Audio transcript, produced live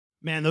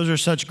Man, those are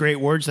such great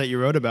words that you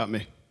wrote about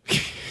me.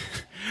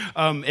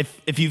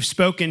 If you've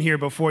spoken here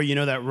before, you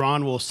know that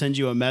Ron will send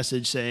you a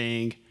message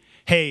saying,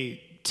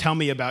 hey, tell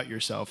me about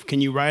yourself.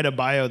 Can you write a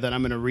bio that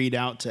I'm going to read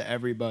out to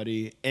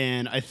everybody?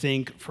 And I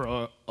think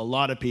for a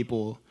lot of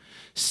people,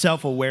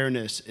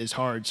 self-awareness is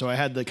hard. So I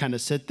had to kind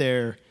of sit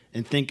there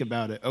and think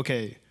about it.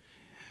 Okay,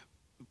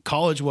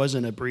 college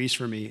wasn't a breeze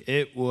for me.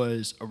 It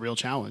was a real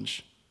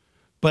challenge.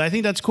 But I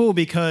think that's cool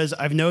because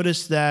I've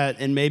noticed that,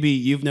 and maybe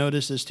you've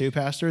noticed this too,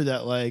 Pastor,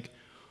 that like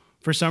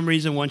for some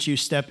reason, once you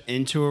step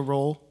into a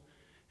role,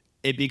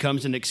 it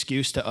becomes an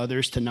excuse to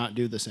others to not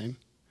do the same.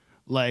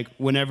 Like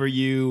whenever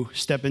you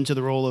step into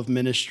the role of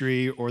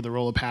ministry or the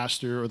role of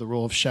pastor or the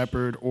role of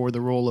shepherd or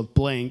the role of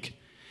blank,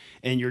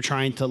 and you're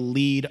trying to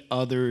lead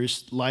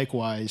others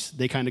likewise,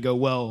 they kind of go,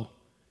 well,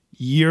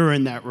 you're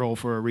in that role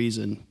for a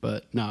reason,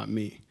 but not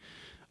me.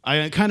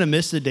 I kind of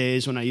miss the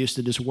days when I used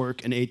to just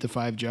work an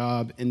 8-to-5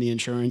 job in the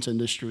insurance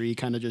industry,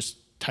 kind of just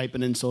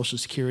typing in Social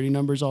Security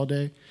numbers all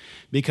day,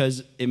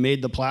 because it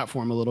made the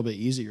platform a little bit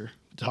easier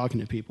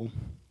talking to people.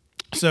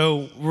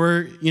 So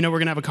we're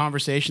gonna have a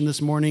conversation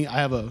this morning. I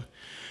have a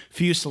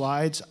few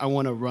slides I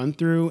want to run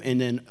through, and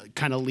then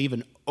kind of leave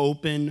an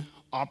open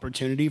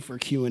opportunity for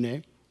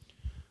Q&A.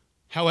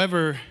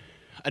 However,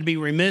 I'd be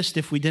remiss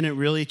if we didn't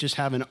really just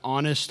have an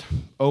honest,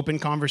 open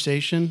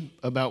conversation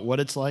about what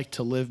it's like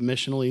to live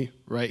missionally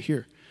right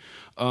here.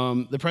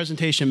 The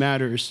presentation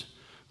matters,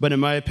 but in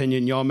my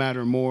opinion, y'all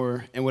matter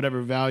more, and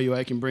whatever value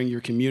I can bring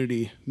your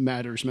community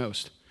matters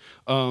most.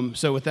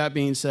 So with that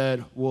being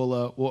said, we'll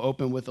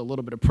open with a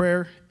little bit of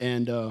prayer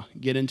and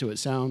get into it.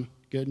 Sound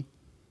good?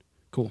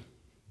 Cool.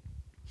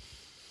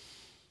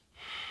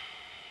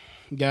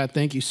 God,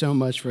 thank you so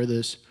much for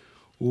this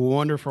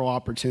wonderful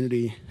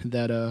opportunity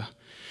that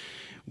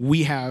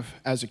we have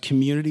as a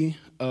community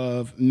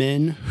of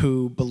men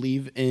who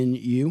believe in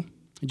you,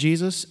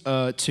 Jesus,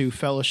 to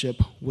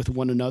fellowship with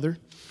one another,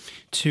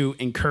 to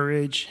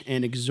encourage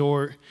and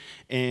exhort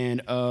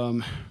and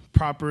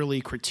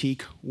properly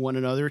critique one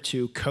another,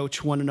 to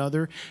coach one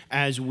another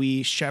as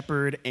we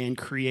shepherd and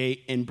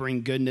create and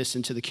bring goodness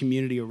into the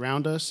community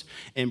around us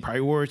and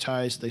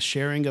prioritize the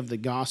sharing of the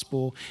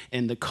gospel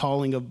and the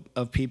calling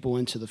of people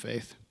into the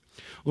faith.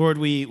 Lord,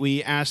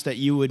 we ask that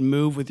you would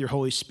move with your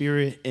Holy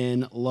Spirit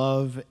in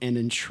love and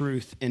in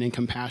truth and in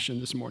compassion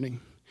this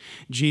morning.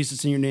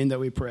 Jesus, in your name that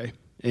we pray.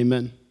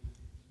 Amen.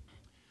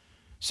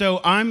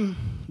 So I'm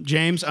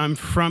James. I'm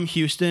from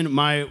Houston.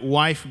 My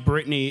wife,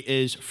 Brittany,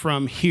 is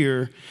from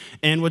here.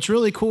 And what's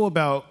really cool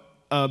about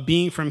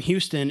being from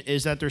Houston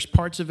is that there's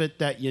parts of it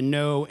that you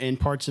know and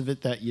parts of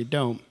it that you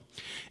don't.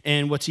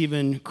 And what's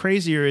even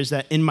crazier is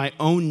that in my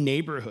own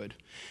neighborhood,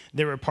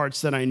 there were parts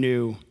that I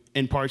knew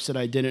and parts that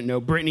I didn't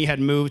know. Brittany had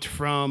moved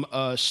from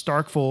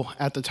Starkville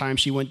at the time.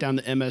 She went down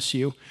to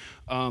MSU.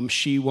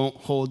 She won't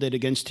hold it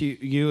against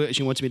you.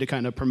 She wants me to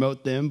kind of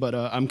promote them, but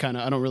I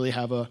don't really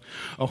have a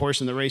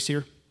horse in the race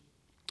here.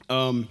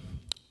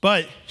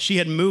 But she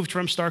had moved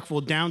from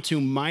Starkville down to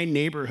my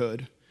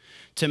neighborhood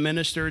to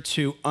minister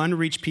to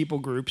unreached people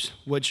groups,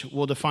 which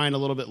we'll define a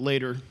little bit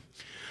later,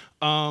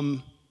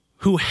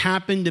 who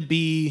happened to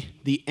be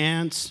the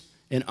aunts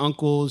and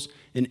uncles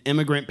and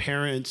immigrant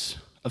parents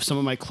of some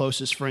of my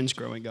closest friends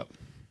growing up.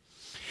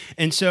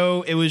 And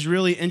so it was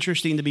really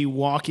interesting to be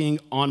walking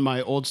on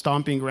my old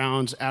stomping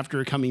grounds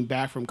after coming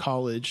back from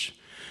college,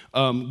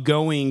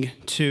 going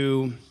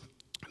to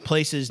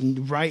places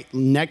right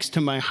next to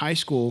my high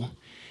school,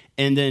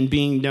 and then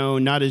being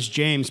known not as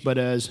James, but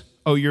as,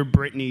 oh, you're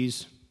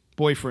Brittany's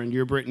boyfriend,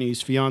 you're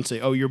Brittany's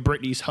fiance, oh, you're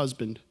Brittany's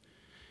husband.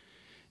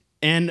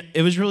 And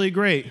it was really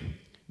great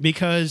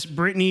because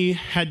Brittany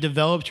had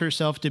developed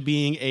herself to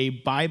being a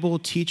Bible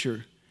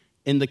teacher.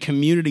 In the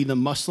community, the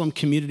Muslim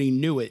community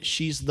knew it.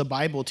 She's the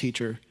Bible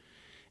teacher.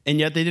 And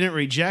yet they didn't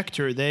reject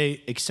her.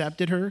 They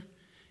accepted her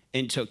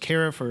and took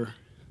care of her.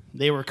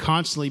 They were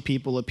constantly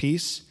people of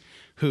peace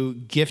who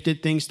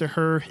gifted things to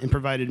her and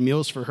provided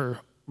meals for her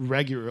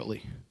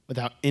regularly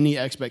without any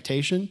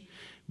expectation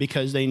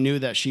because they knew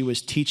that she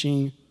was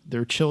teaching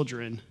their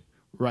children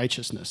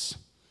righteousness.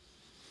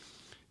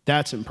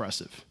 That's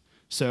impressive.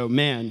 So,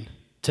 man,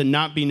 to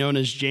not be known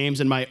as James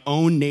in my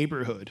own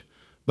neighborhood,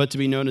 but to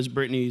be known as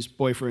Brittany's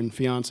boyfriend,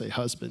 fiance,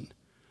 husband,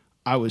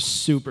 I was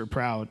super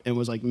proud and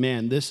was like,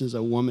 man, this is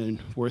a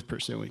woman worth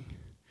pursuing.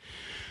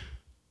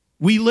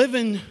 We live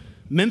in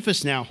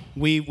Memphis now.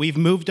 We've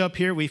moved up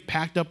here. We've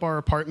packed up our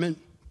apartment,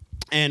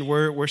 and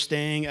we're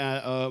staying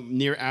at,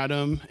 near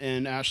Adam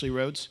and Ashley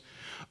Roads.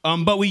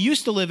 But we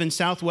used to live in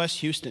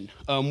Southwest Houston,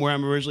 where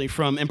I'm originally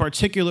from, in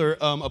particular,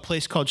 a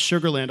place called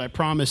Sugarland. I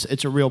promise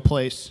it's a real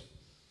place.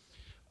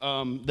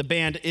 The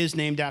band is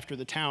named after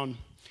the town.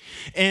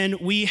 And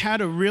we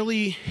had a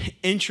really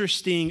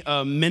interesting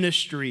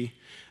ministry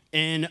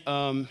in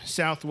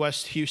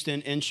Southwest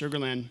Houston in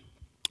Sugarland.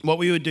 What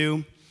we would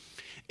do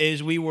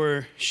is we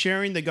were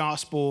sharing the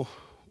gospel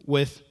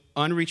with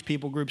unreached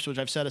people groups, which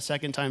I've said a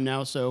second time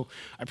now, so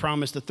I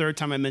promise the third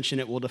time I mention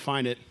it, we'll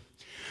define it.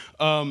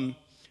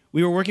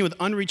 we were working with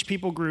unreached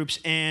people groups,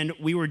 and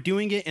we were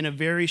doing it in a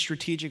very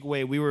strategic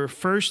way. We were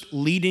first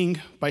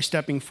leading by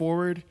stepping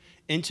forward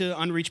into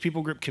unreached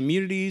people group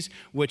communities,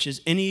 which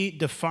is any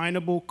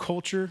definable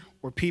culture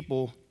or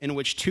people in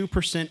which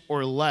 2%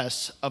 or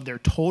less of their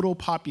total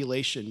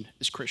population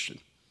is Christian.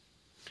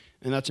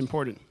 And that's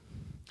important.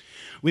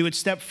 We would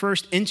step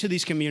first into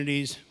these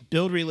communities,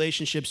 build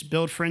relationships,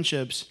 build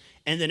friendships,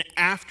 and then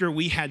after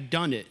we had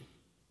done it,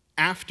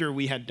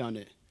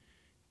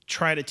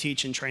 try to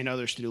teach and train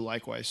others to do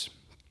likewise.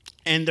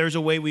 And there's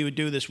a way we would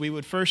do this. We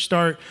would first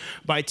start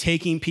by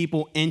taking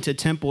people into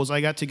temples.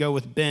 I got to go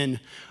with Ben,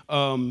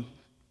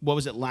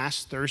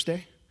 last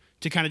Thursday,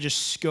 to kind of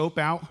just scope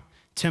out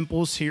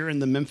temples here in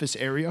the Memphis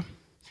area.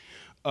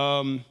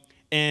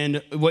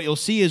 And what you'll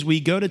see is we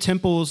go to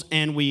temples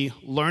and we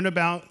learn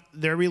about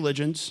their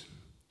religions.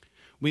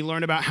 We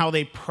learn about how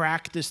they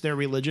practice their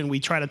religion.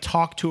 We try to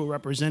talk to a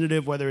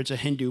representative, whether it's a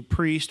Hindu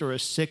priest or a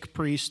Sikh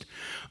priest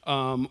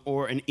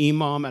or an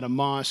imam at a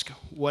mosque,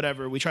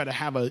 whatever. We try to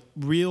have a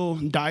real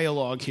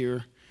dialogue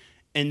here.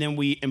 And then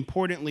we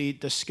importantly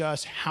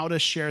discuss how to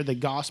share the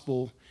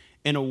gospel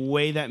in a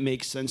way that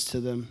makes sense to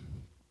them.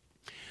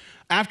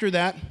 After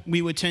that,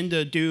 we would tend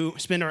to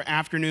spend our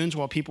afternoons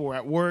while people were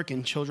at work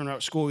and children were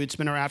at school. We'd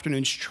spend our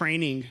afternoons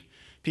training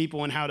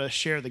people in how to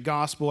share the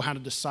gospel, how to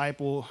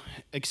disciple,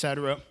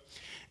 etc.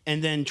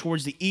 And then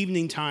towards the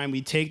evening time,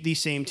 we take these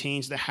same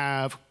teens to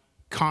have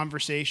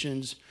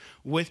conversations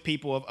with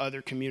people of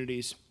other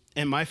communities.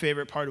 And my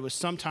favorite part was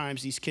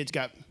sometimes these kids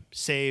got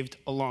saved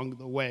along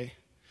the way.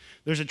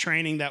 There's a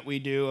training that we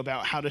do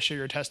about how to share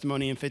your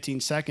testimony in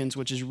 15 seconds,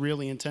 which is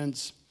really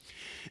intense.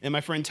 And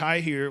my friend Ty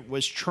here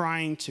was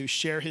trying to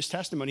share his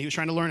testimony. He was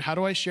trying to learn, how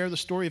do I share the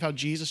story of how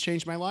Jesus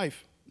changed my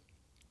life?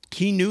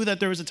 He knew that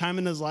there was a time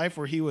in his life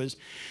where he was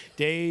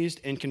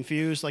dazed and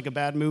confused like a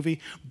bad movie,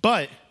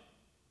 but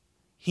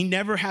he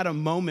never had a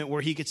moment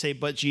where he could say,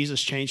 but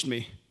Jesus changed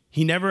me.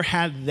 He never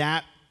had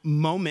that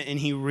moment, and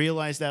he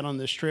realized that on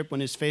this trip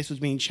when his faith was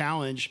being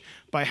challenged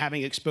by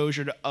having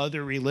exposure to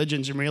other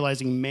religions and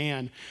realizing,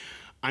 man,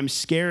 I'm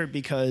scared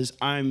because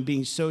I'm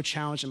being so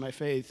challenged in my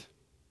faith.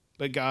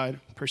 But God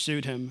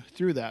pursued him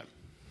through that.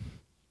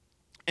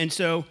 And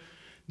so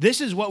this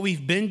is what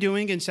we've been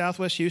doing in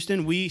Southwest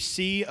Houston. We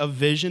see a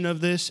vision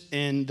of this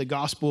in the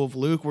Gospel of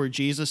Luke, where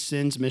Jesus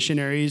sends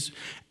missionaries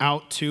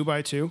out 2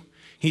 by 2.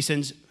 He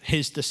sends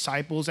his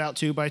disciples out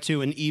 2 by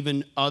 2, and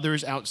even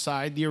others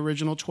outside the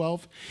original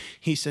 12.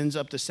 He sends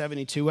up to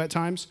 72 at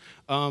times,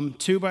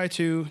 2 by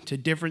 2 to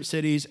different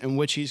cities in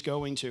which he's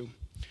going to.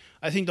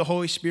 I think the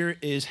Holy Spirit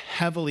is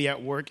heavily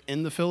at work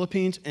in the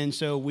Philippines, and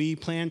so we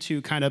plan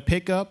to kind of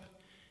pick up,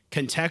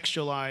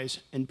 contextualize,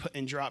 and put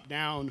and drop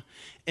down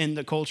in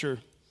the culture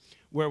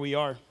where we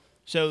are.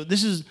 So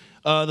this is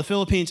the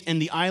Philippines,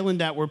 and the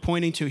island that we're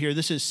pointing to here.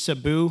 This is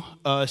Cebu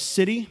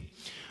City.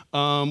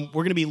 We're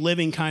going to be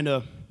living kind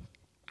of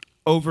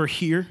over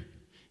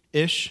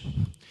here-ish.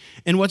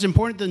 And what's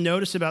important to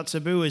notice about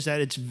Cebu is that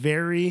it's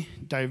very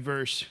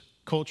diverse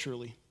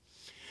culturally.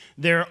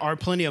 There are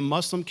plenty of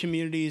Muslim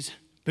communities,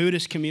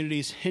 Buddhist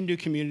communities, Hindu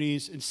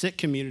communities, and Sikh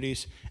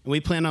communities, and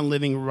we plan on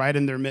living right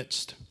in their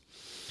midst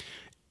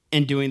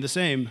and doing the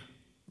same,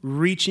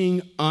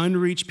 reaching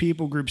unreached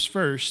people groups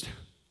first,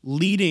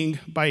 leading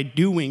by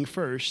doing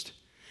first,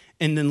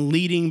 and then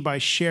leading by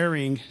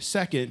sharing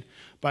second,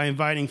 by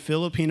inviting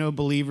Filipino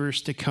believers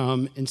to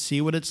come and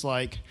see what it's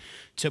like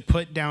to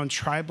put down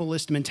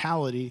tribalist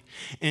mentality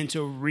and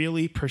to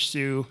really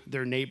pursue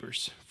their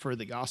neighbors for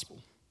the gospel.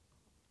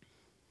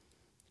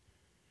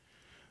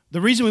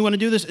 The reason we want to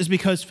do this is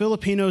because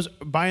Filipinos,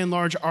 by and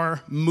large,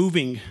 are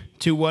moving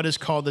to what is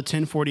called the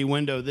 1040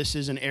 window. This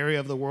is an area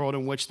of the world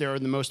in which there are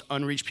the most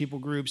unreached people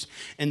groups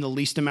and the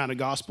least amount of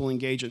gospel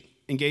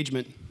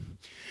engagement.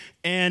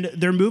 And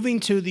they're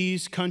moving to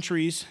these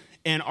countries,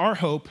 and our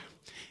hope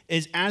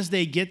is as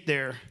they get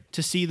there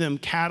to see them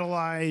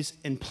catalyze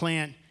and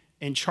plant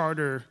and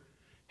charter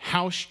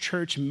house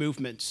church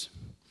movements.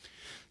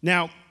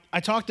 Now,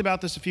 I talked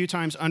about this a few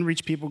times,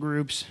 unreached people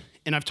groups,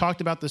 and I've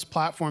talked about this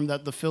platform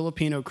that the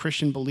Filipino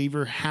Christian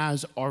believer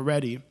has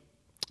already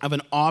of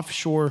an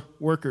offshore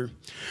worker.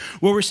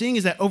 What we're seeing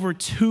is that over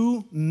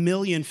 2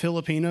 million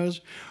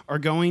Filipinos are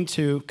going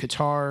to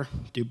Qatar,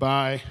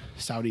 Dubai,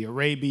 Saudi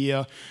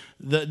Arabia,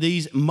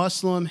 these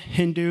Muslim,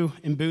 Hindu,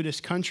 and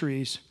Buddhist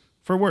countries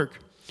for work.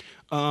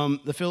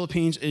 The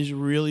Philippines is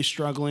really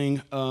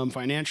struggling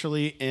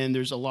financially, and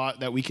there's a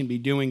lot that we can be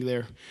doing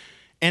there.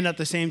 And at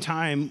the same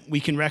time, we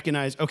can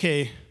recognize,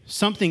 okay,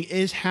 something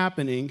is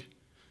happening.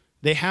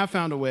 They have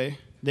found a way.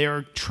 They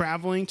are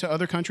traveling to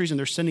other countries, and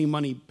they're sending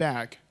money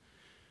back.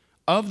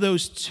 Of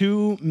those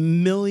 2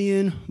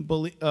 million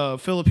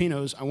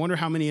Filipinos, I wonder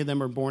how many of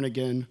them are born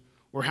again,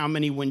 or how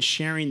many, when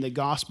sharing the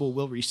gospel,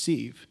 will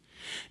receive,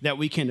 that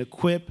we can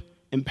equip,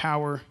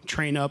 empower,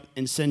 train up,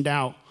 and send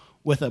out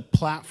with a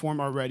platform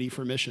already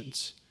for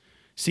missions.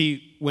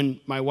 See,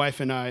 when my wife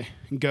and I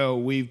go,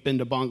 we've been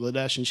to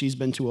Bangladesh, and she's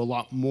been to a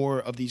lot more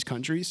of these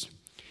countries.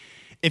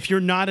 If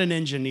you're not an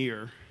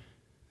engineer,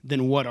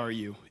 then what are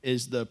you?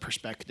 Is the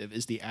perspective,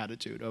 is the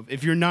attitude of,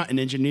 if you're not an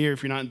engineer,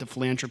 if you're not into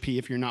philanthropy,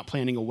 if you're not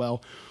planning a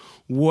well,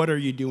 what are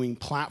you doing?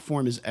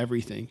 Platform is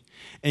everything.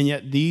 And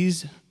yet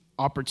these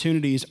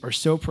opportunities are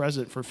so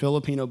present for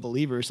Filipino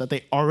believers that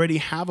they already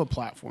have a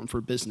platform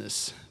for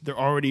business. They're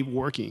already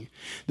working.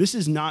 This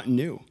is not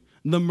new.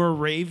 The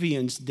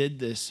Moravians did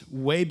this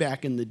way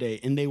back in the day,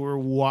 and they were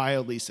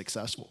wildly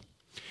successful.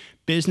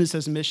 Business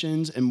as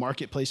missions and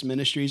marketplace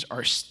ministries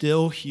are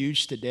still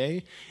huge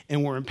today,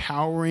 and we're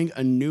empowering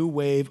a new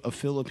wave of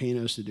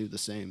Filipinos to do the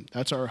same.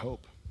 That's our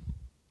hope.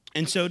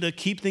 And so to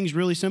keep things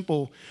really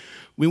simple,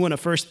 we want to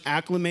first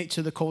acclimate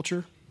to the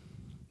culture.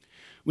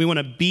 We want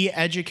to be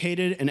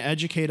educated and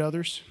educate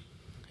others.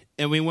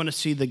 And we want to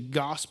see the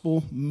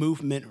gospel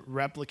movement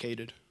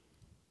replicated.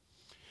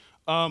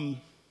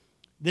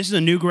 This is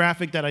a new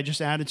graphic that I just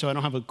added, so I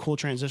don't have a cool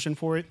transition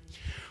for it.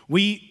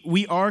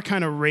 We are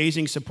kind of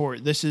raising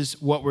support. This is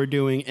what we're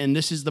doing, and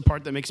this is the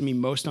part that makes me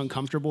most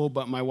uncomfortable,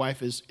 but my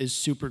wife is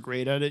super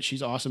great at it.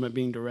 She's awesome at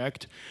being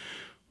direct.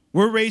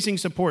 We're raising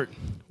support.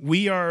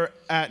 We are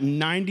at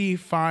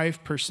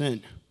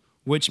 95%,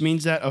 which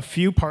means that a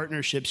few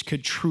partnerships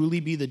could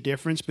truly be the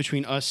difference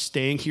between us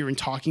staying here and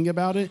talking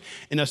about it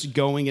and us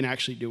going and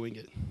actually doing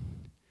it.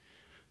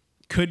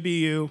 Could be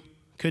you.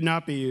 Could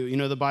not be you. You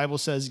know, the Bible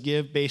says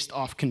give based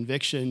off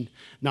conviction,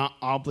 not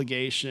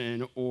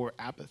obligation or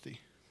apathy,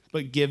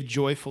 but give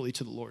joyfully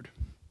to the Lord.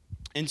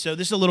 And so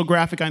this is a little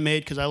graphic I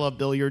made because I love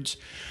billiards.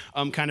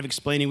 Kind of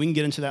explaining. We can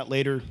get into that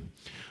later.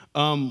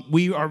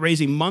 We are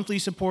raising monthly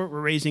support.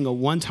 We're raising a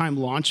one-time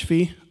launch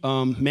fee.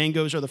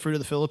 Mangoes are the fruit of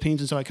the Philippines,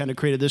 and so I kind of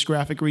created this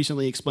graphic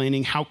recently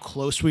explaining how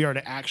close we are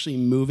to actually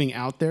moving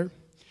out there.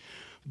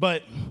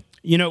 But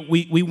you know,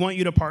 we want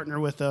you to partner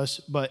with us,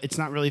 but it's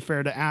not really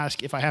fair to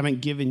ask if I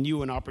haven't given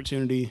you an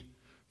opportunity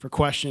for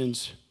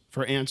questions,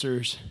 for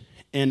answers.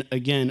 And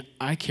again,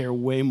 I care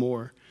way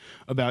more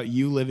about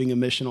you living a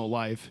missional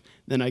life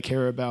than I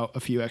care about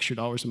a few extra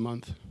dollars a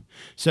month.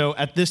 So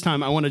at this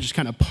time, I want to just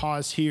kind of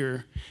pause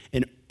here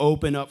and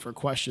open up for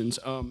questions.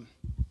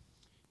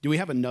 Do we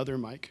have another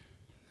mic?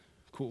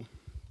 Cool.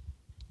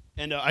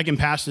 And I can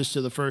pass this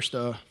to the first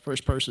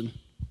person.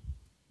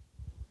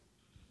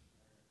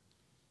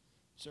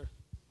 Sir.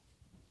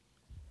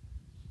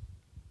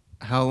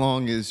 How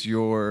long is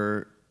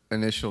your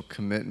initial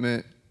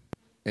commitment,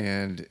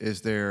 and is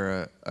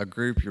there a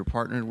group you're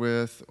partnered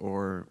with,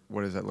 or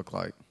what does that look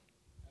like?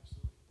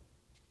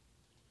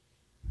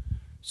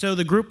 So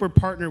the group we're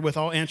partnered with,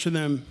 I'll answer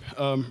them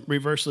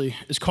reversely,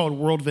 is called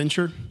World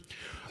Venture.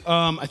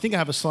 I think I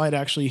have a slide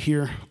actually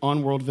here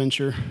on World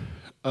Venture.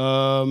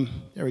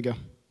 There we go.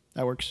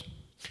 That works.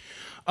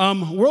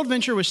 World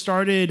Venture was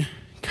started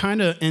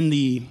kind of in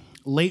the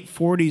late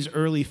 40s,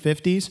 early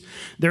 50s.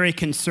 They're a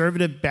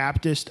conservative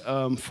Baptist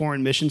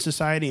foreign mission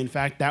society. In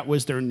fact, that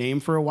was their name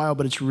for a while,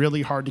 but it's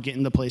really hard to get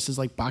into places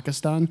like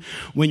Pakistan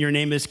when your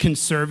name is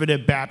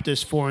Conservative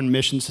Baptist Foreign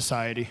Mission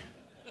Society.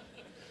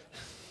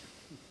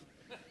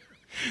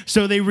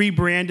 So they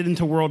rebranded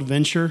into World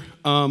Venture.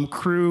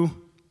 Crew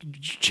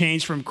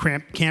changed from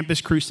Campus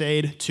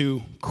Crusade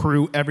to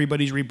Crew.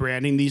 Everybody's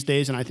rebranding these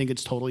days, and I think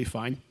it's totally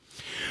fine.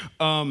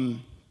 And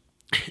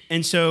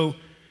so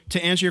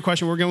to answer your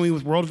question, we're going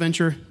with World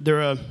Venture.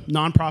 They're a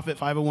nonprofit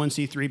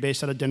 501c3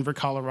 based out of Denver,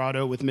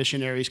 Colorado, with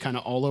missionaries kind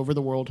of all over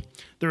the world.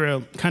 They're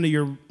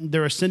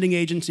a sending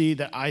agency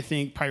that I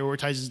think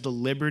prioritizes the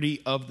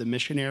liberty of the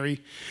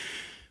missionary.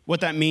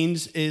 What that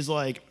means is,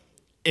 like,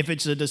 if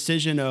it's a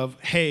decision of,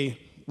 hey,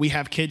 we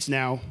have kids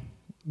now,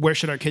 where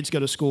should our kids go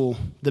to school?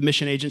 The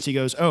mission agency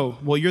goes, oh,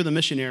 well, you're the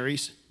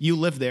missionaries. You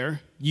live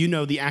there. You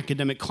know the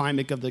academic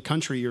climate of the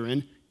country you're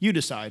in. You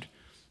decide.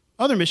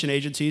 Other mission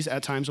agencies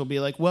at times will be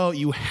like, well,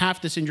 you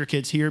have to send your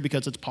kids here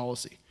because it's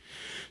policy.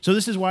 So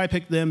this is why I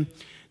picked them.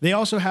 They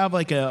also have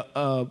like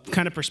a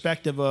kind of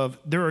perspective of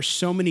there are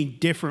so many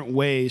different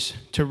ways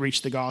to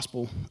reach the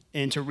gospel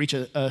and to reach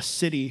a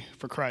city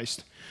for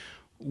Christ.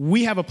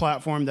 We have a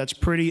platform that's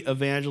pretty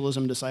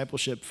evangelism,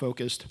 discipleship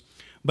focused,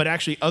 but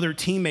actually other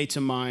teammates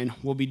of mine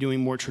will be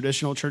doing more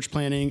traditional church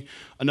planting.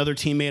 Another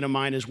teammate of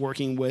mine is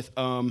working with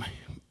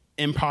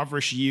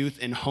impoverished youth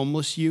and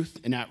homeless youth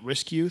and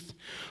at-risk youth.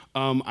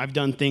 I've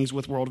done things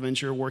with World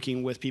Venture,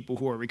 working with people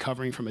who are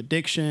recovering from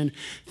addiction,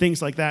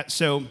 things like that.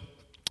 So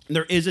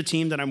there is a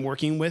team that I'm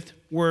working with.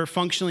 We're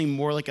functioning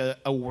more like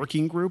a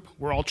working group.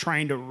 We're all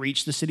trying to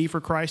reach the city for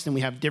Christ, and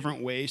we have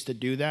different ways to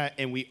do that,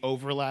 and we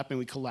overlap and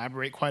we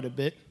collaborate quite a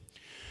bit.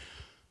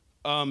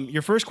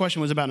 Your first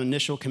question was about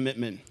initial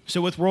commitment.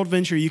 So with World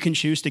Venture, you can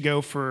choose to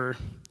go for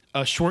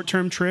a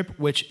short-term trip,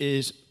 which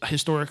is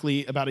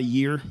historically about a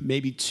year,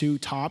 maybe 2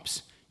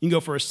 tops. You can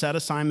go for a set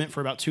assignment for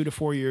about 2 to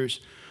 4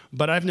 years.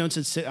 But I've known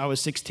since I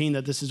was 16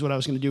 that this is what I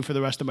was going to do for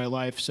the rest of my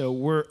life. So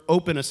we're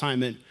open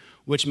assignment,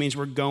 which means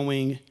we're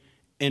going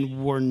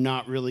and we're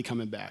not really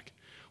coming back.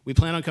 We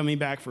plan on coming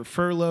back for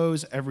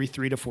furloughs every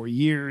 3 to 4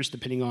 years,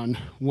 depending on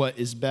what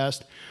is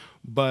best.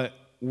 But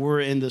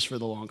we're in this for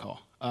the long haul.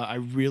 I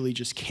really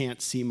just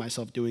can't see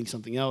myself doing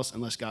something else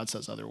unless God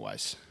says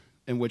otherwise,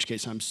 in which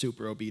case I'm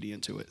super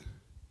obedient to it.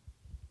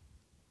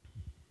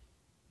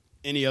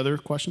 Any other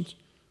questions?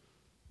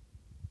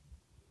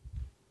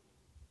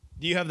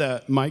 Do you have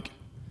that mic?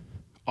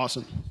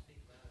 Awesome.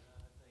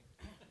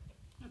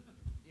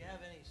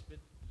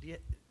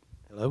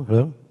 Hello? There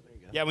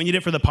you go. Yeah, we need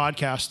it for the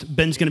podcast.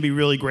 Ben's going to be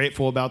really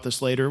grateful about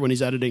this later when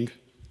he's editing.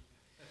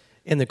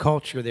 In the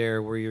culture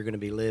there where you're going to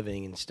be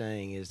living and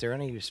staying, is there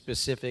any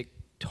specific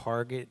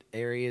target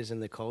areas in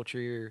the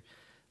culture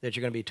that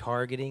you're going to be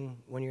targeting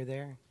when you're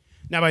there?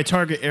 Now, by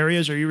target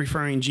areas, are you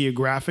referring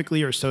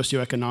geographically or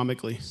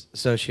socioeconomically?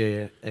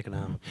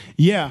 Socioeconomic.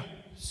 Yeah.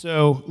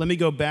 So let me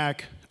go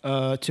back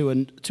to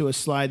a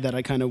slide that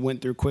I kind of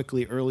went through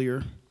quickly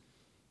earlier.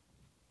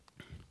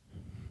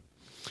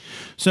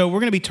 So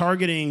we're going to be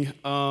targeting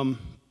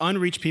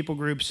unreached people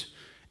groups,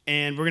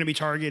 and we're going to be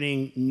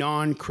targeting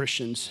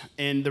non-Christians.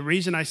 And the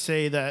reason I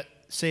say that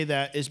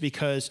is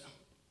because,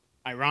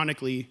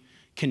 ironically,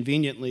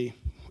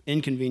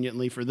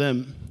 inconveniently for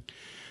them,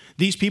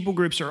 these people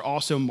groups are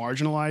also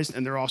marginalized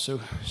and they're also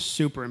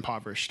super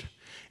impoverished.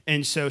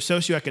 And so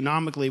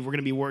socioeconomically, we're going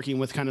to be working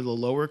with kind of the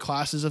lower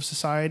classes of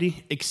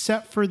society,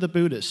 except for the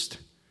Buddhist.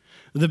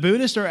 The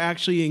Buddhists are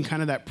actually in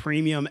kind of that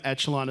premium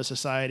echelon of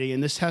society,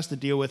 and this has to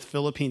deal with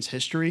Philippines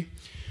history.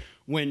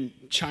 When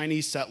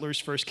Chinese settlers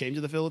first came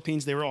to the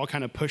Philippines, they were all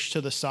kind of pushed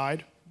to the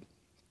side,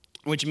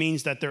 which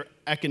means that their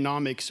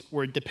economics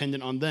were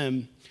dependent on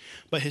them.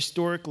 But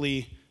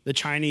historically, the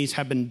Chinese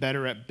have been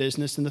better at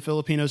business than the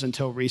Filipinos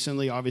until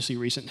recently. Obviously,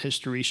 recent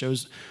history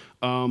shows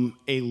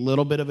a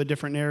little bit of a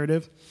different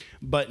narrative,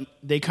 but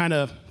they kind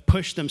of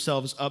pushed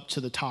themselves up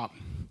to the top.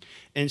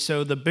 And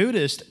so the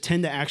Buddhists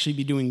tend to actually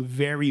be doing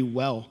very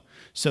well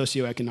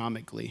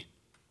socioeconomically,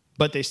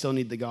 but they still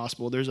need the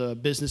gospel. There's a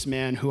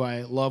businessman who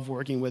I love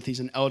working with. He's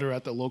an elder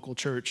at the local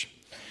church.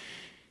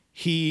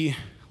 He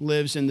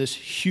lives in this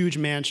huge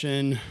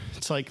mansion.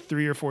 It's like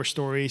 3 or 4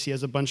 stories. He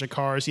has a bunch of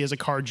cars. He has a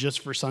car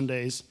just for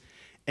Sundays.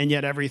 And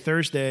yet every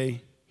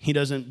Thursday, he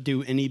doesn't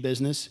do any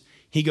business.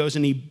 He goes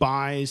and he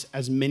buys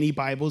as many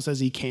Bibles as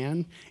he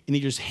can, and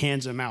he just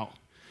hands them out.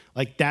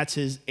 Like that's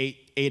his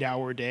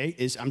 8-hour day,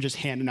 is I'm just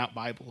handing out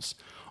Bibles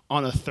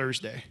on a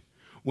Thursday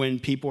when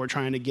people are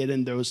trying to get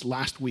in those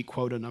last week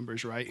quota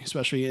numbers, right?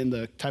 Especially in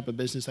the type of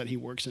business that he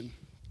works in.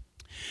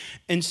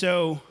 And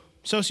so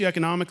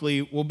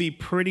socioeconomically, we'll be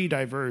pretty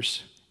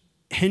diverse.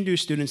 Hindu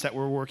students that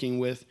we're working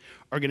with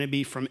are going to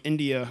be from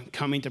India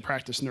coming to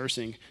practice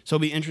nursing. So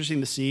it'll be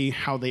interesting to see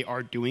how they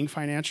are doing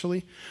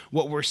financially.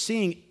 What we're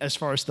seeing as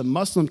far as the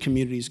Muslim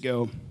communities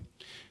go,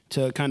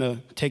 to kind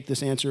of take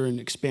this answer and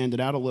expand it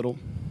out a little,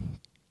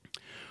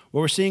 what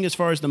we're seeing as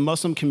far as the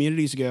Muslim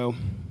communities go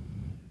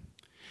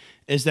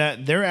is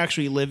that they're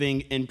actually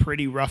living in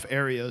pretty rough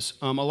areas.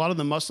 A lot of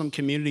the Muslim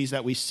communities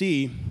that we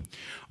see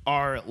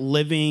are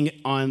living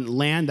on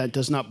land that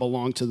does not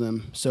belong to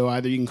them. So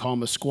either you can call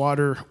them a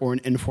squatter or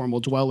an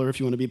informal dweller if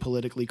you want to be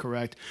politically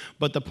correct.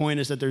 But the point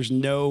is that there's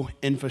no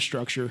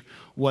infrastructure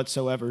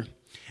whatsoever.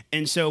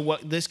 And so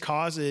what this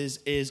causes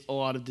is a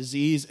lot of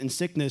disease and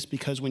sickness,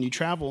 because when you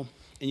travel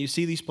and you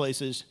see these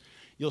places,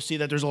 you'll see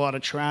that there's a lot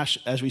of trash,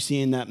 as we see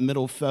in that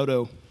middle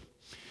photo.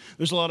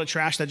 There's a lot of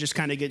trash that just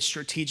kind of gets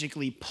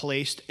strategically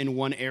placed in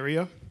one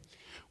area.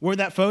 Where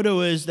that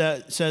photo is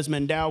that says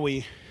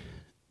Mandawi,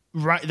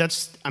 right,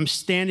 I'm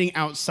standing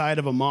outside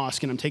of a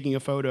mosque and I'm taking a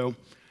photo.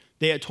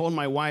 They had told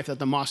my wife that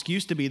the mosque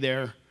used to be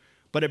there,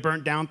 but it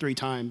burnt down 3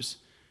 times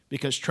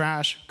because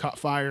trash caught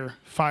fire,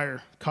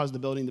 fire caused the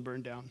building to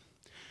burn down.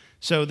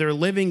 So they're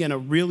living in a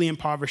really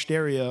impoverished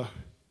area,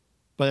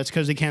 but that's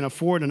because they can't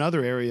afford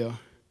another area.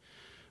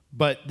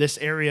 But this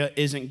area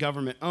isn't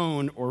government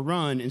owned or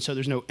run, and so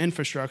there's no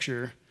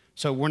infrastructure.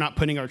 So we're not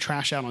putting our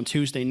trash out on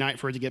Tuesday night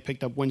for it to get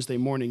picked up Wednesday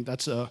morning.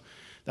 That's our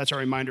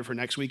reminder for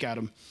next week,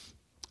 Adam.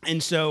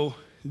 And so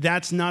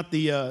that's not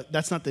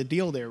the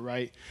deal there,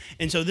 right?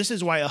 And so this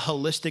is why a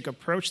holistic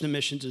approach to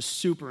missions is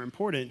super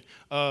important.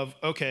 Of,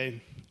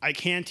 okay, I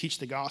can teach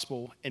the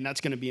gospel, and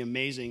that's going to be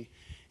amazing.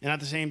 And at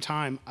the same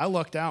time, I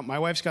lucked out. My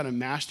wife's got a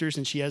master's,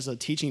 and she has a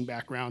teaching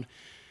background.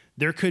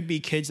 There could be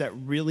kids that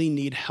really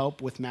need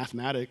help with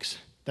mathematics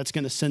that's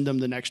going to send them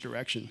the next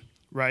direction,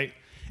 right?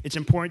 It's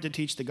important to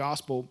teach the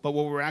gospel, but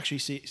what we're actually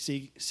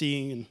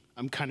seeing, and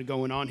I'm kind of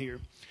going on here,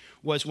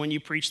 was when you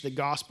preach the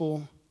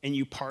gospel and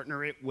you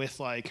partner it with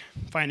like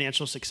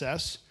financial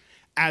success,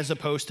 as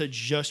opposed to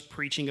just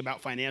preaching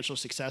about financial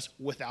success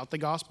without the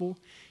gospel,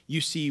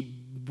 you see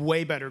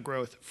way better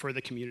growth for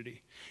the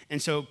community.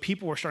 And so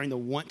people are starting to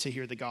want to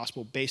hear the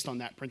gospel based on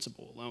that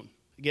principle alone.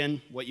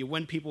 Again, what you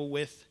win people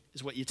with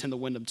is what you tend to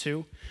win them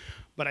to.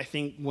 But I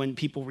think when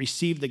people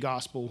receive the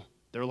gospel,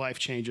 their life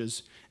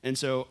changes. And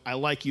so I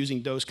like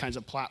using those kinds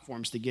of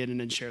platforms to get in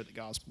and share the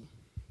gospel.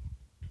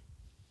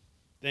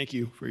 Thank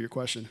you for your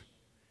question.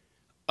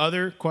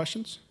 Other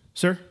questions?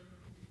 Sir?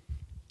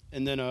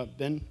 And then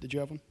Ben, did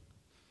you have one?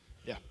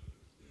 Yeah.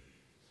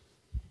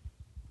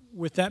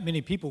 With that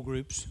many people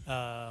groups,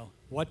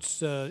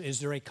 is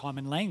there a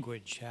common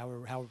language?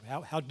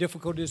 How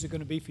difficult is it going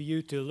to be for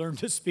you to learn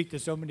to speak to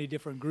so many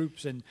different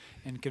groups and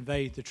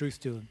convey the truth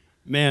to them?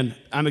 Man,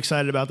 I'm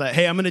excited about that.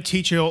 Hey, I'm going to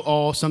teach you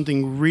all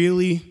something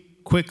really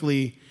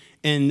quickly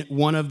in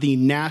one of the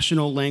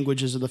national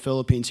languages of the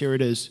Philippines. Here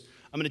it is.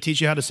 I'm going to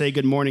teach you how to say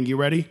good morning. You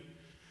ready?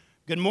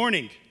 Good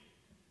morning.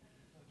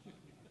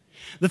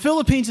 The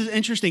Philippines is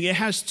interesting. It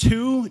has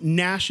two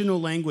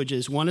national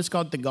languages. One is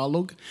called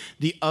Tagalog.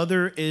 The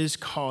other is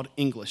called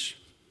English.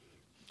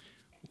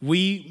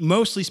 We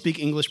mostly speak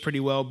English pretty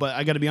well, but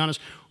I got to be honest,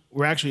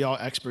 we're actually all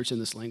experts in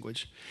this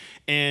language.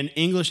 And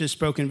English is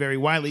spoken very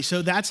widely,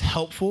 so that's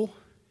helpful.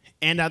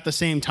 And at the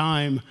same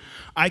time,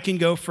 I can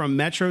go from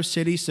Metro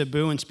City,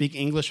 Cebu, and speak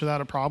English without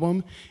a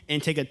problem,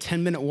 and take a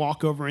 10-minute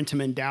walk over into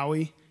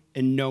Mandawi,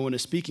 and no one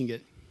is speaking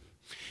it.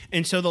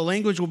 And so the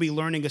language we'll be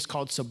learning is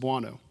called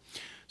Cebuano.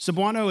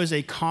 Cebuano is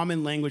a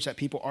common language that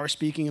people are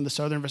speaking in the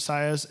Southern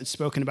Visayas. It's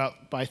spoken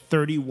about by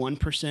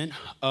 31%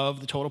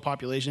 of the total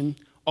population.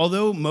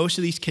 Although most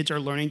of these kids are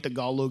learning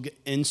Tagalog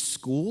in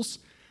schools,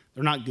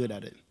 they're not good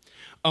at it.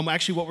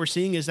 Actually, what we're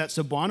seeing is that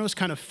Cebuano is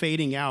kind of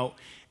fading out.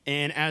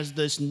 And as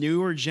this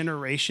newer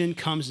generation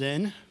comes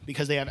in,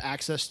 because they have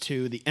access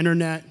to the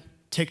internet,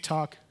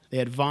 TikTok, they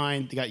had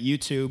Vine, they got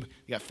YouTube,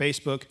 they got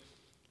Facebook,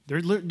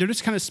 they're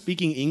just kind of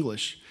speaking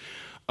English.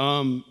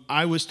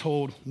 I was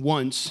told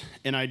once,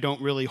 and I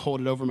don't really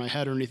hold it over my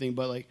head or anything,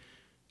 but like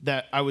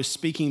that I was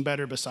speaking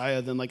better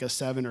Bisaya than like a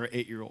 7 or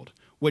 8-year-old,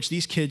 which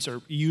these kids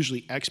are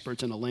usually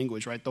experts in a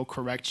language, right? They'll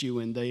correct you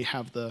and they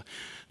have the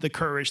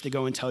courage to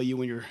go and tell you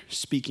when you're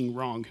speaking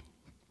wrong.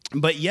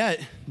 But yet,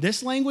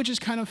 this language is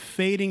kind of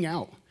fading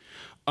out.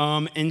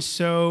 And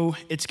so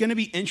it's going to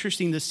be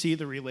interesting to see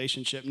the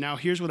relationship. Now,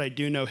 here's what I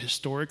do know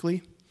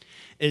historically,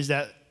 is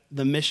that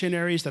the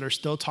missionaries that are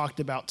still talked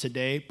about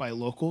today by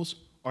locals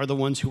are the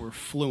ones who are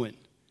fluent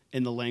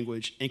in the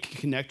language and can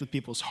connect with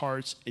people's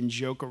hearts and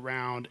joke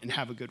around and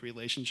have a good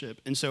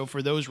relationship. And so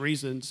for those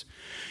reasons,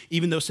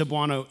 even though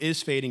Cebuano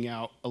is fading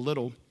out a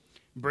little,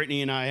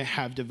 Brittany and I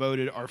have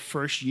devoted our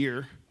first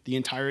year, the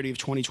entirety of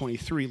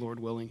 2023, Lord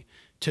willing,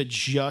 to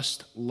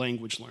just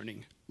language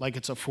learning, like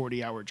it's a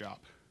 40-hour job.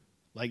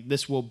 Like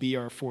this will be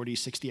our 40,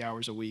 60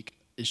 hours a week,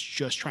 is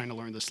just trying to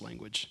learn this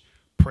language.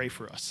 Pray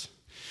for us.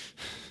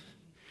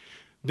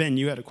 Ben,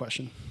 you had a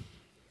question.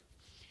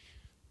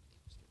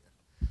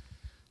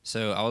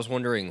 So I was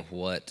wondering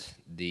what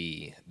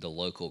the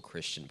local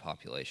Christian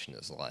population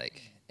is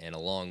like, and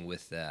along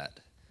with that,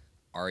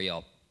 are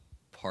y'all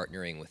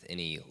partnering with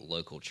any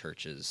local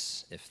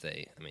churches if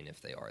they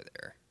are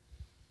there?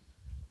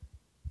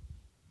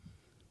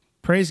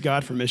 Praise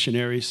God for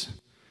missionaries.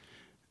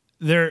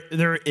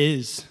 There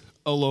is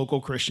a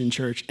local Christian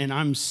church, and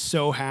I'm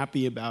so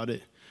happy about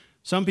it.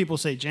 Some people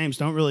say, James,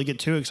 don't really get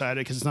too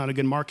excited because it's not a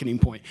good marketing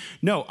point.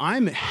 No,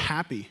 I'm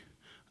happy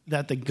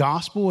that the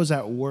gospel is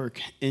at work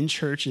in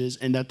churches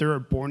and that there are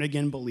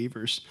born-again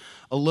believers.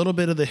 A little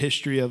bit of the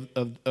history of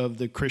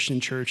the Christian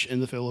church in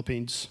the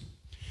Philippines.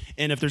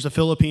 And if there's a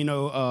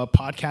Filipino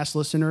podcast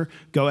listener,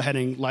 go ahead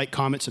and like,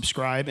 comment,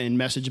 subscribe, and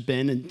message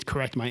Ben and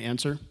correct my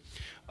answer.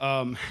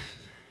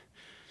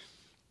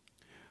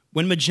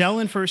 When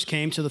Magellan first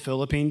came to the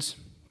Philippines,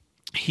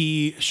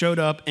 he showed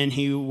up and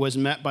he was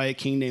met by a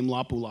king named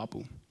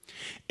Lapu-Lapu.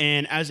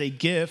 And as a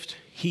gift,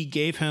 he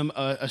gave him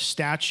a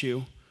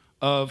statue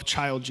of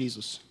child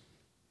Jesus.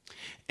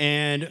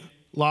 And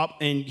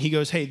he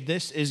goes, hey,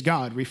 this is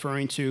God,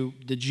 referring to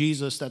the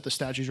Jesus that the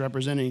statue is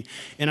representing.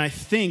 And I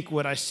think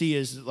what I see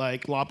is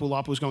like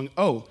Lapu-Lapu is going,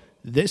 oh,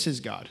 this is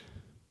God,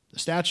 the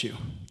statue.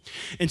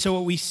 And so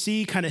what we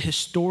see kind of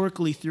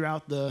historically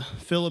throughout the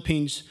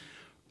Philippines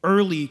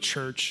early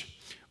church,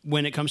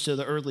 when it comes to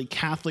the early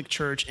Catholic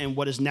Church and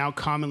what is now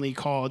commonly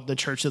called the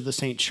Church of the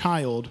Saint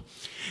Child,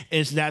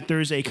 is that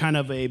there's a kind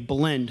of a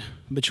blend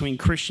between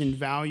Christian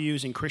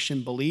values and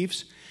Christian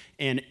beliefs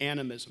and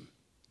animism.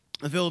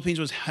 The Philippines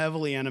was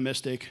heavily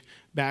animistic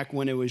back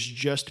when it was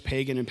just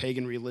pagan and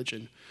pagan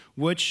religion,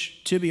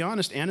 which, to be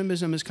honest,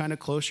 animism is kind of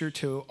closer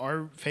to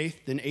our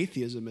faith than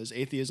atheism is.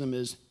 Atheism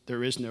is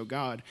there is no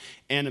God.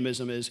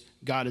 Animism is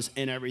God is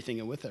in everything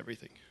and with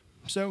everything.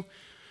 So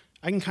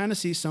I can kind of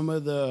see some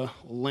of the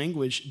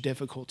language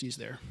difficulties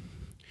there.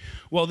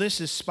 Well, this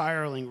is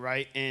spiraling,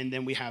 right? And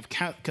then we have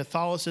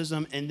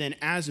Catholicism, and then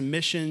as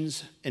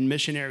missions and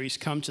missionaries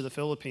come to the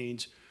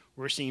Philippines,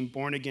 we're seeing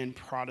born-again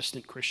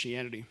Protestant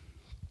Christianity.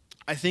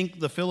 I think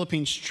the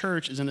Philippines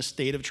church is in a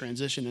state of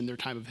transition in their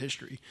time of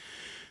history.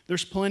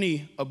 There's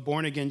plenty of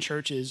born-again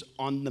churches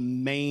on the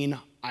main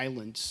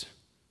islands,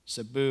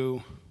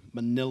 Cebu,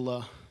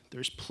 Manila.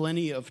 There's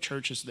plenty of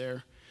churches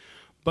there.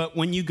 But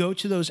when you go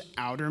to those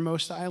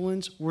outermost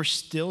islands, we're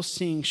still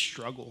seeing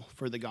struggle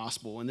for the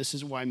gospel, and this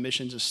is why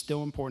missions is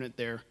still important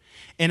there.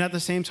 And at the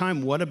same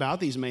time, what about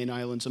these main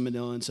islands of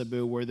Manila and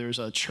Cebu where there's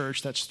a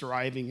church that's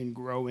thriving and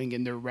growing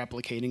and they're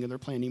replicating and they're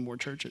planting more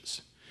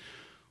churches?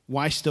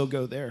 Why still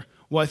go there?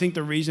 Well, I think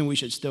the reason we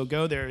should still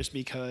go there is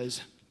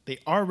because they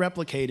are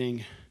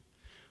replicating,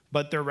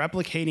 but they're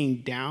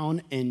replicating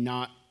down and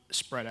not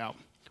spread out.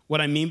 What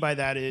I mean by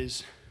that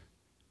is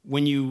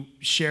when you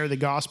share the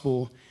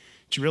gospel,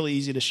 it's really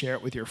easy to share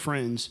it with your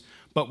friends,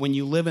 But when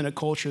you live in a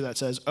culture that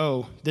says,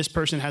 oh, this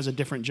person has a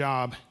different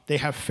job, they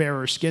have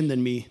fairer skin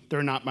than me,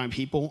 they're not my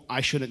people,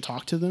 I shouldn't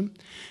talk to them,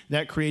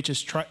 that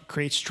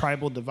creates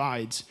tribal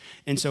divides.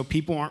 And so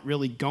people aren't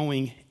really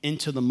going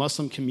into the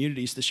Muslim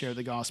communities to share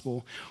the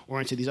gospel or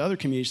into these other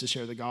communities to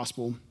share the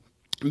gospel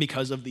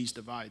because of these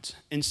divides.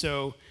 And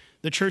so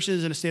the church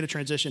is in a state of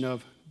transition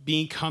of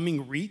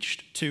becoming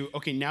reached to,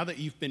 okay, now that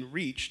you've been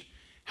reached,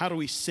 how do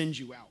we send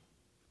you out?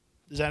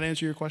 Does that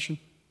answer your question?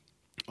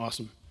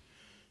 Awesome.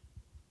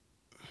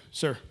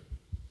 Sir.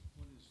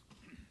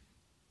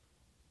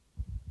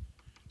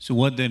 So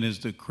what then is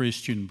the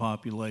Christian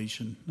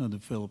population of the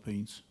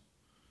Philippines,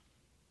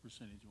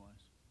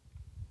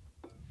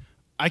 percentage-wise?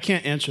 I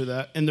can't answer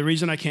that. And the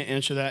reason I can't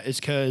answer that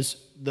is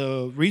because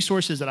the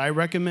resources that I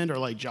recommend are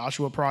like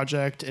Joshua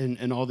Project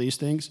and all these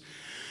things.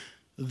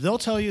 They'll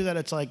tell you that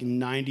it's like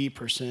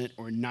 90%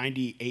 or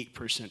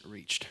 98%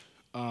 reached.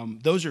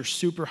 Those are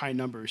super high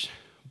numbers.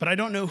 But I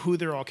don't know who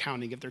they're all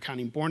counting. If they're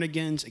counting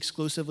born-agains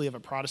exclusively of a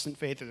Protestant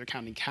faith, if they're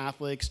counting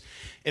Catholics,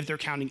 if they're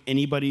counting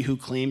anybody who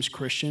claims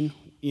Christian,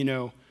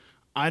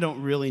 I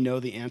don't really know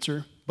the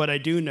answer. But I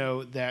do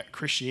know that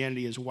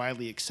Christianity is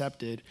widely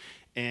accepted,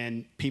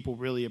 and people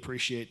really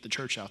appreciate the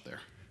church out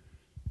there.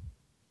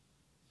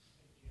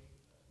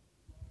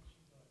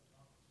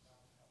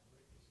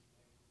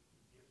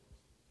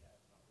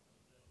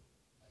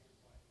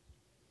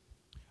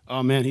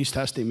 Oh, man, he's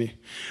testing me.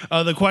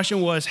 The question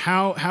was,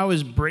 how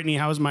is Brittany,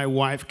 how is my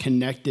wife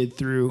connected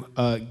through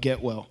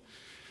Get Well?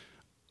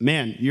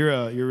 Man,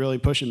 you're really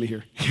pushing me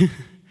here.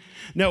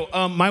 No,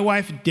 my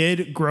wife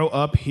did grow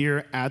up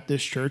here at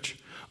this church.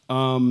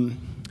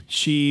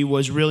 She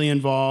was really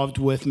involved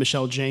with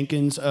Michelle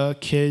Jenkins'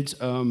 kids,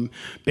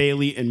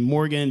 Bailey and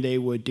Morgan. They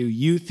would do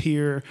youth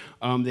here.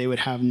 They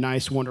would have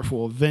nice,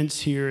 wonderful events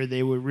here.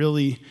 They would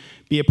really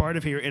be a part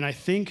of here. And I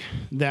think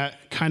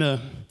that kind of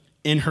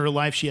in her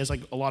life, she has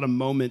like a lot of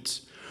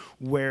moments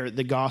where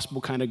the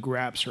gospel kind of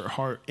grabs her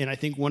heart. And I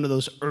think one of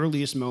those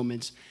earliest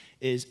moments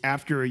is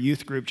after a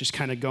youth group, just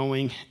kind of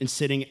going and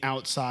sitting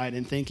outside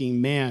and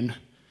thinking, man,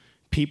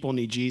 people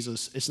need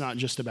Jesus. It's not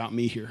just about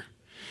me here.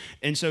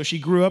 And so she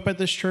grew up at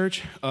this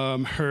church.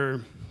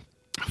 Her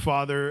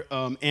father,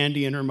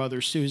 Andy, and her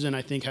mother, Susan,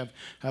 I think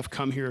have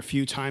come here a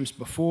few times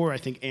before. I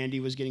think Andy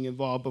was getting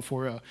involved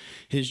before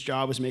his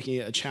job was making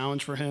it a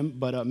challenge for him.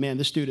 But man,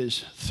 this dude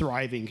is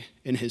thriving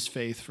in his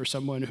faith. For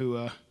someone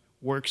who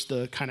works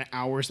the kind of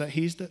hours that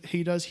he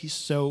does, he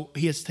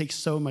takes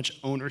so much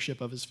ownership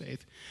of his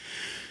faith.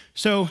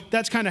 So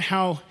that's kind of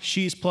how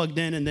she's plugged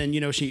in. And then,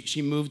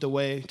 she moved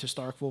away to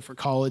Starkville for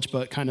college,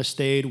 but kind of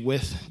stayed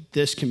with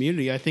this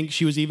community. I think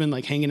she was even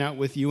like hanging out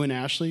with you and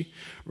Ashley,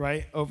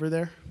 right, over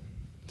there.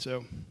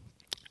 So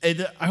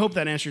I hope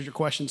that answers your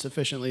question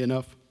sufficiently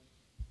enough.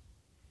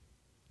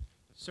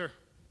 Sir.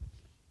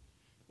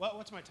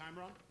 What's my time,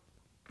 Ron?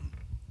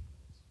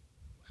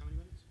 How many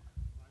minutes?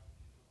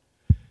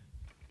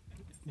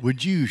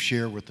 Would you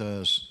share with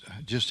us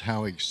just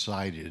how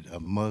excited a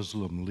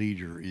Muslim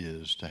leader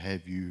is to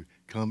have you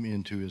come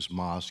into his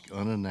mosque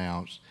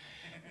unannounced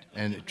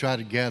and try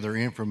to gather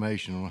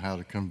information on how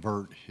to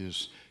convert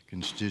his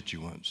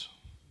constituents?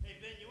 Hey,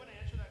 Ben, you want to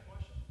answer that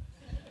question?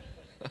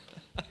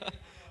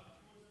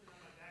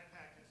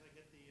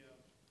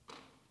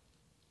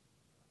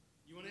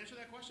 You want to answer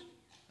that question?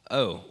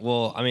 Oh,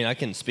 well, I mean, I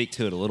can speak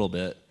to it a little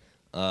bit.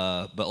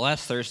 But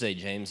last Thursday,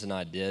 James and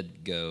I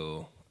did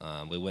go.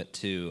 We went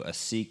to a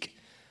Sikh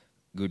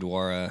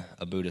Gurdwara,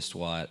 a Buddhist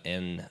Wat,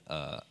 and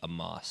a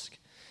mosque.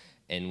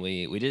 And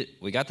we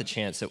got the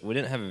chance that we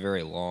didn't have a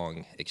very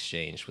long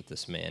exchange with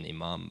this man,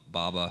 Imam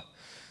Baba.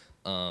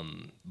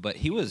 But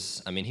he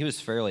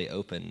was fairly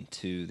open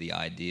to the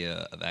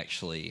idea of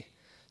actually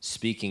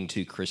speaking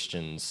to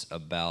Christians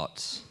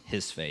about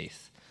his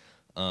faith.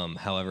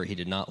 However, he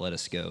did not let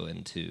us go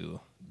into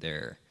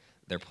their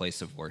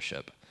place of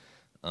worship.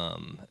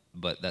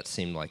 But that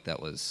seemed like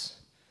that was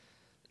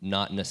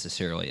not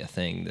necessarily a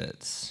thing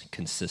that's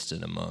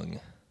consistent among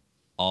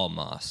all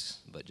mosques,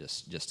 but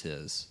just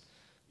his.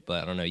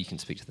 But I don't know, you can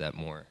speak to that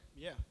more.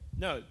 Yeah.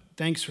 No,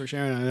 thanks for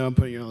sharing. I know I'm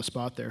putting you on the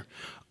spot there.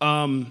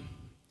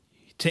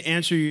 To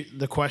answer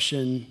the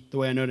question the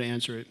way I know to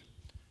answer it,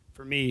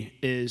 for me,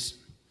 is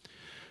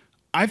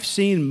I've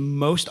seen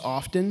most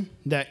often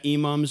that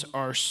imams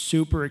are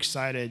super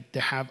excited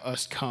to have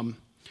us come.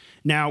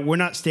 Now, we're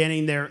not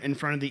standing there in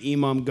front of the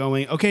imam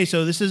going, okay,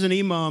 so this is an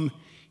imam.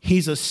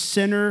 He's a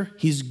sinner.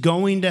 He's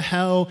going to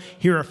hell.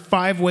 Here are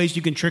 5 ways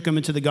you can trick him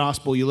into the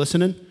gospel. You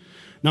listening?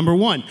 Number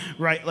 1,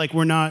 right? Like,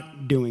 we're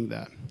not doing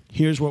that.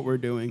 Here's what we're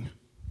doing.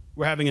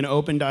 We're having an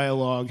open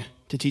dialogue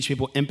to teach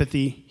people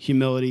empathy,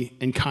 humility,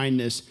 and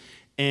kindness.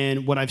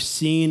 And what I've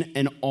seen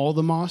in all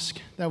the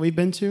mosques that we've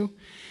been to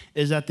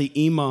is that the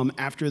imam,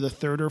 after the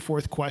 3rd or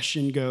 4th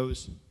question,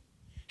 goes,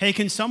 hey,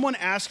 can someone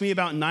ask me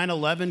about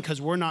 9/11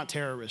 because we're not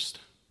terrorists?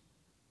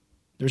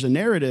 There's a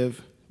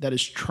narrative that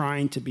is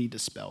trying to be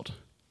dispelled.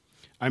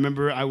 I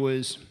remember I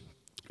was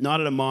not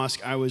at a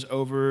mosque. I was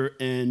over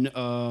in,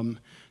 I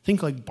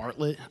think like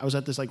Bartlett. I was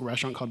at this like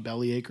restaurant called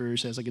Belly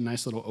Acres. It has like a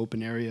nice little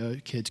open area.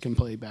 Kids can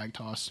play bag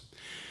toss.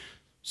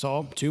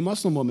 saw 2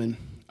 Muslim women.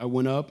 I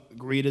went up,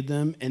 greeted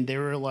them, and they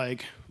were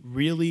like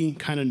really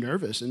kind of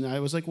nervous. And I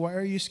was like, why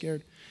are you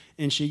scared?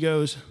 And she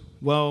goes,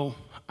 well,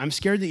 I'm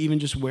scared to even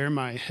just wear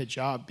my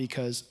hijab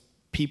because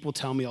people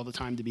tell me all the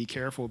time to be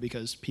careful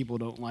because people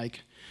don't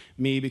like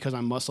me because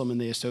I'm Muslim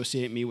and they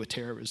associate me with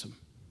terrorism.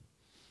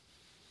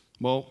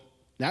 Well,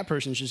 that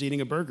person's just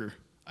eating a burger.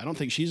 I don't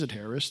think she's a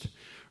terrorist,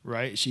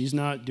 right? She's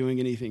not doing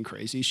anything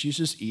crazy. She's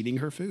just eating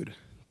her food.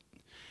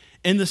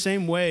 In the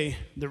same way,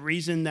 the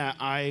reason that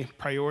I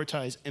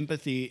prioritize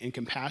empathy and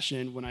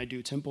compassion when I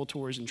do temple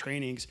tours and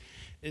trainings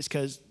is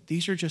because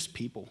these are just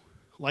people.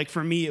 Like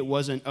for me, it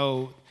wasn't,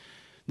 oh,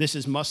 this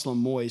is Muslim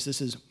Moise.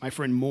 This is my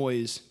friend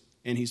Moise,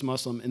 and he's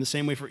Muslim. In the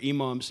same way for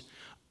imams,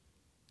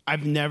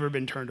 I've never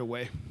been turned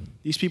away.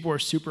 These people are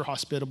super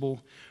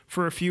hospitable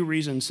for a few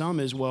reasons. Some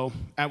is, well,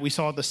 we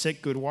saw the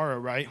Sikh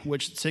Gurdwara, right?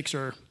 Which Sikhs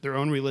are their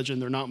own religion.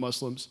 They're not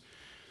Muslims.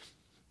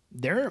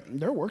 They're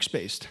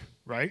works-based,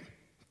 right?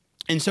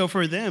 And so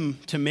for them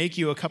to make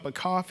you a cup of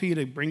coffee,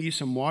 to bring you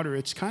some water,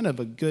 it's kind of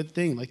a good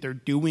thing. Like they're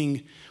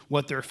doing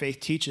what their faith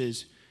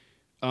teaches.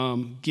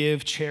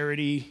 Give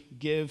charity,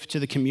 give to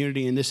the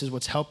community, and this is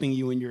what's helping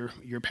you in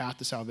your path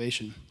to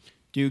salvation.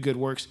 Do good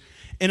works.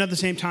 And at the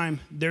same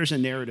time, there's a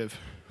narrative,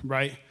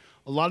 right?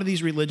 A lot of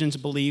these religions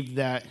believe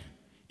that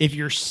if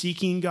you're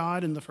seeking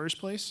God in the first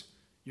place,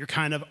 you're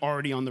kind of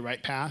already on the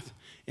right path,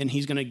 and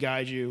he's going to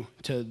guide you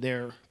to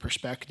their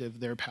perspective,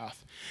 their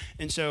path.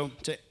 And so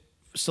to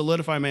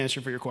solidify my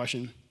answer for your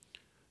question,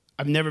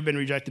 I've never been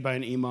rejected by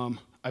an imam.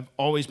 I've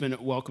always been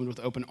welcomed with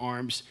open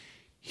arms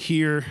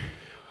here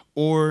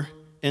or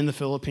in the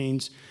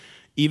Philippines.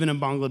 Even in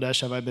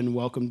Bangladesh have I been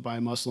welcomed by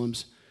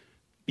Muslims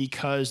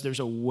because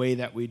there's a way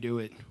that we do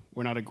it.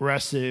 We're not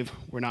aggressive.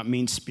 We're not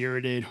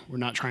mean-spirited. We're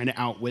not trying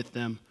to outwit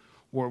them.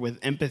 We're with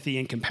empathy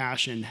and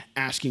compassion,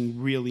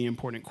 asking really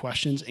important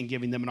questions and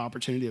giving them an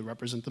opportunity to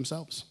represent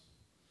themselves.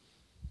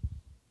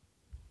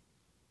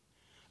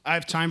 I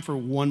have time for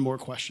one more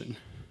question.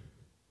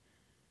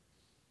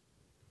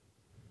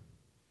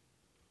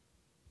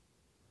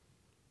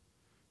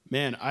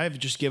 Man, I've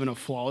just given a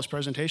flawless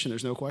presentation.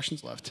 There's no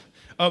questions left.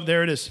 Oh,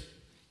 there it is.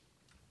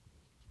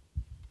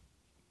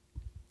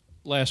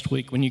 Last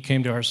week when you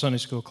came to our Sunday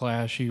school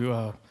class,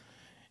 you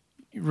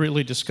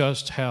really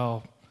discussed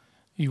how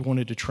you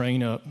wanted to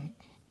train up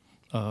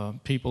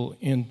people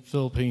in the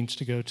Philippines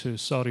to go to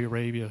Saudi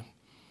Arabia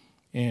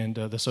and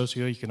the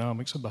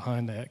socioeconomics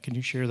behind that. Can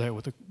you share that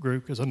with the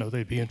group? Because I know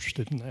they'd be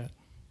interested in that.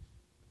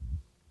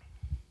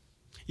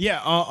 Yeah,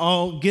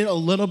 I'll get a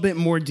little bit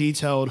more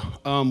detailed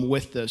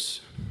with this.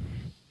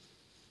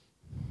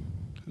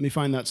 Let me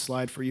find that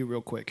slide for you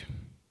real quick.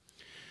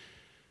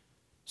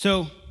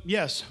 So,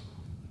 yes,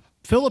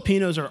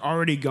 Filipinos are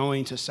already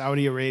going to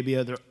Saudi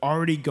Arabia. They're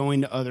already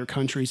going to other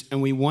countries,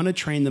 and we want to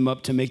train them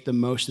up to make the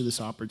most of this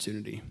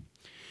opportunity.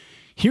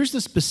 Here's the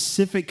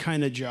specific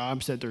kind of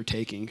jobs that they're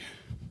taking.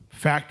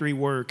 Factory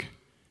work,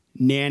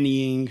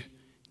 nannying,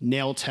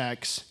 nail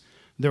techs.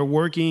 They're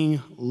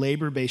working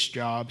labor-based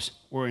jobs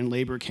or in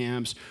labor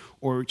camps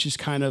or just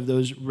kind of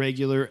those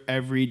regular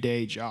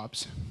everyday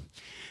jobs.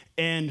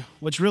 And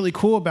what's really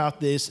cool about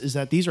this is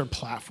that these are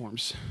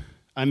platforms.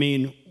 I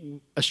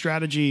mean, a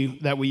strategy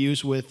that we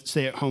use with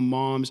stay-at-home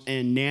moms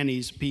and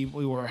nannies, people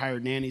who are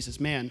hired nannies, is,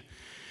 man,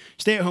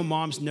 stay-at-home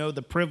moms know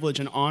the privilege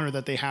and honor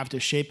that they have to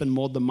shape and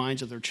mold the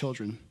minds of their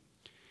children.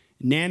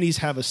 Nannies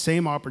have the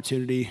same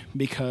opportunity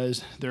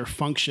because they're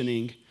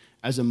functioning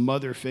as a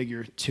mother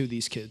figure to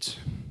these kids.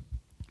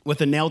 With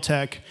a nail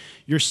tech,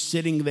 you're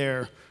sitting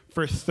there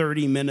for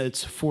 30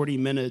 minutes, 40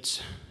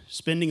 minutes,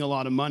 spending a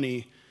lot of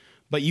money,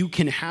 but you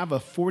can have a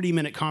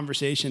 40-minute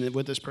conversation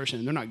with this person,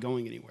 and they're not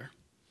going anywhere.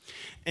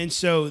 And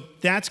so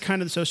that's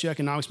kind of the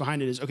socioeconomics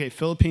behind it is, okay,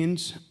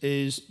 Philippines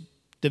is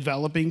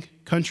developing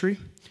country.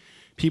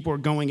 People are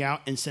going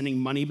out and sending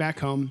money back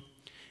home,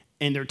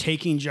 and they're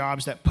taking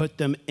jobs that put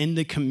them in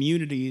the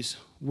communities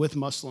with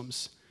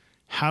Muslims.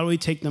 How do we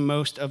take the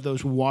most of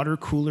those water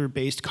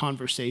cooler-based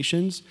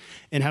conversations,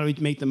 and how do we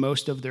make the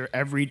most of their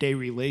everyday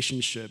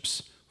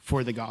relationships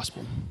for the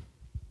gospel?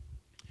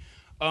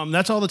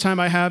 That's all the time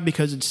I have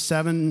because it's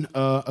 7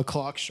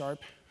 o'clock sharp.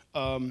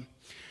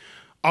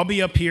 I'll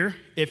be up here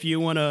if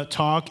you want to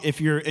talk. If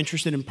you're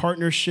interested in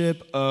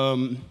partnership,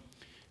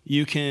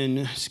 you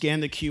can scan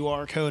the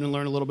QR code and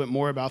learn a little bit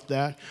more about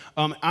that.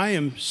 I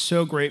am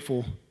so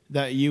grateful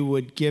that you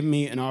would give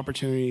me an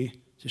opportunity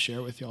to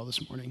share with y'all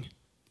this morning.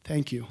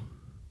 Thank you.